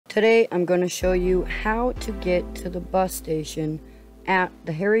Today I'm going to show you how to get to the bus station at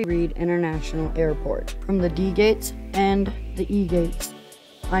the Harry Reid International Airport from the D gates and the E gates.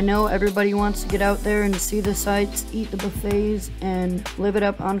 I know everybody wants to get out there and see the sights, eat the buffets, and live it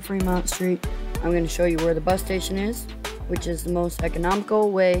up on Fremont Street. I'm going to show you where the bus station is, which is the most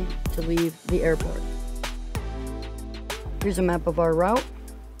economical way to leave the airport. Here's a map of our route.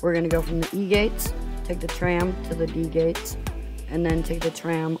 We're going to go from the E gates, take the tram to the D gates, and then take the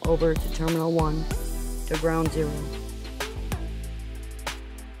tram over to Terminal 1 to Ground Zero.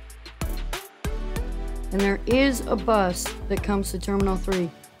 And there is a bus that comes to Terminal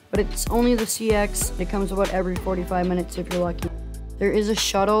 3, but it's only the CX. It comes about every 45 minutes if you're lucky. There is a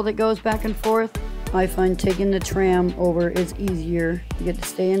shuttle that goes back and forth. I find taking the tram over is easier. You get to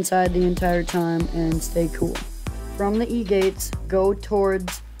stay inside the entire time and stay cool. From the E gates, go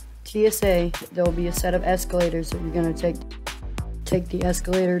towards TSA. There'll be a set of escalators that you're going to take. Take the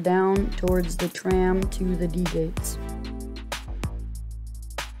escalator down towards the tram to the D gates.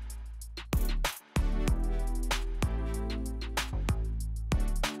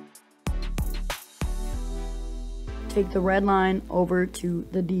 Take the red line over to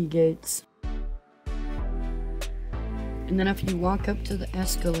the D gates. And then if you walk up to the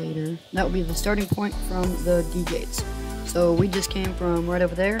escalator, that will be the starting point from the D gates. So we just came from right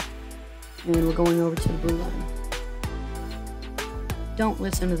over there, and we're going over to the blue line. Don't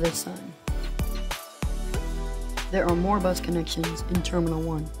listen to this sign. There are more bus connections in Terminal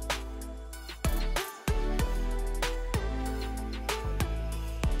 1.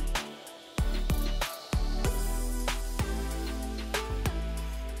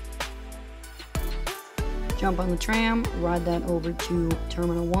 Jump on the tram, ride that over to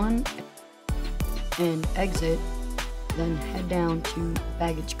Terminal 1, and exit, then head down to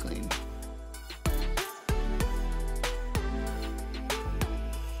baggage claim.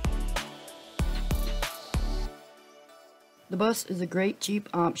 The bus is a great cheap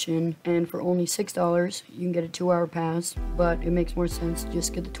option, and for only $6 you can get a 2-hour pass, but it makes more sense to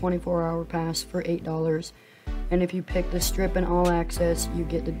just get the 24-hour pass for $8. And if you pick the Strip and All Access, you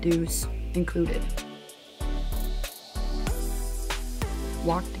get the Deuce included.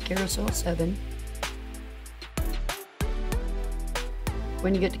 Walk to Carousel 7.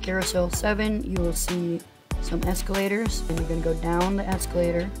 When you get to Carousel 7, you will see some escalators, and you're going to go down the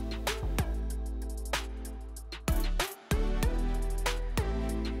escalator.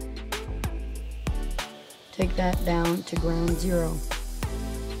 Take that down to Ground Zero.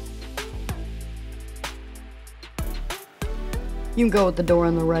 You can go with the door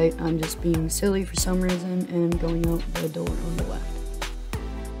on the right. I'm just being silly for some reason and going out the door on the left.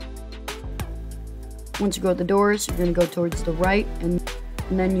 Once you go out the doors, you're going to go towards the right, and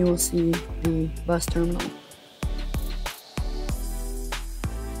then you will see the bus terminal.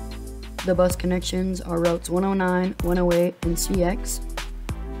 The bus connections are routes 109, 108, and CX.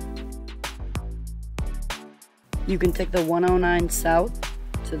 You can take the 109 south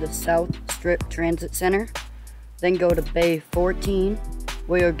to the South Strip Transit Center, then go to Bay 14,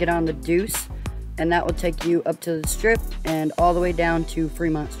 where you'll get on the Deuce, and that will take you up to the Strip and all the way down to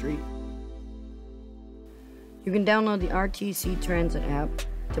Fremont Street. You can download the RTC Transit app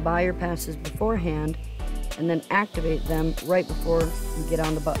to buy your passes beforehand and then activate them right before you get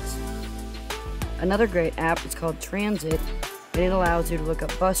on the bus. Another great app is called Transit, and it allows you to look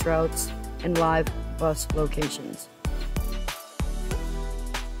up bus routes and live bus locations.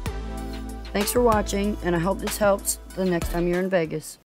 Thanks for watching, and I hope this helps the next time you're in Vegas.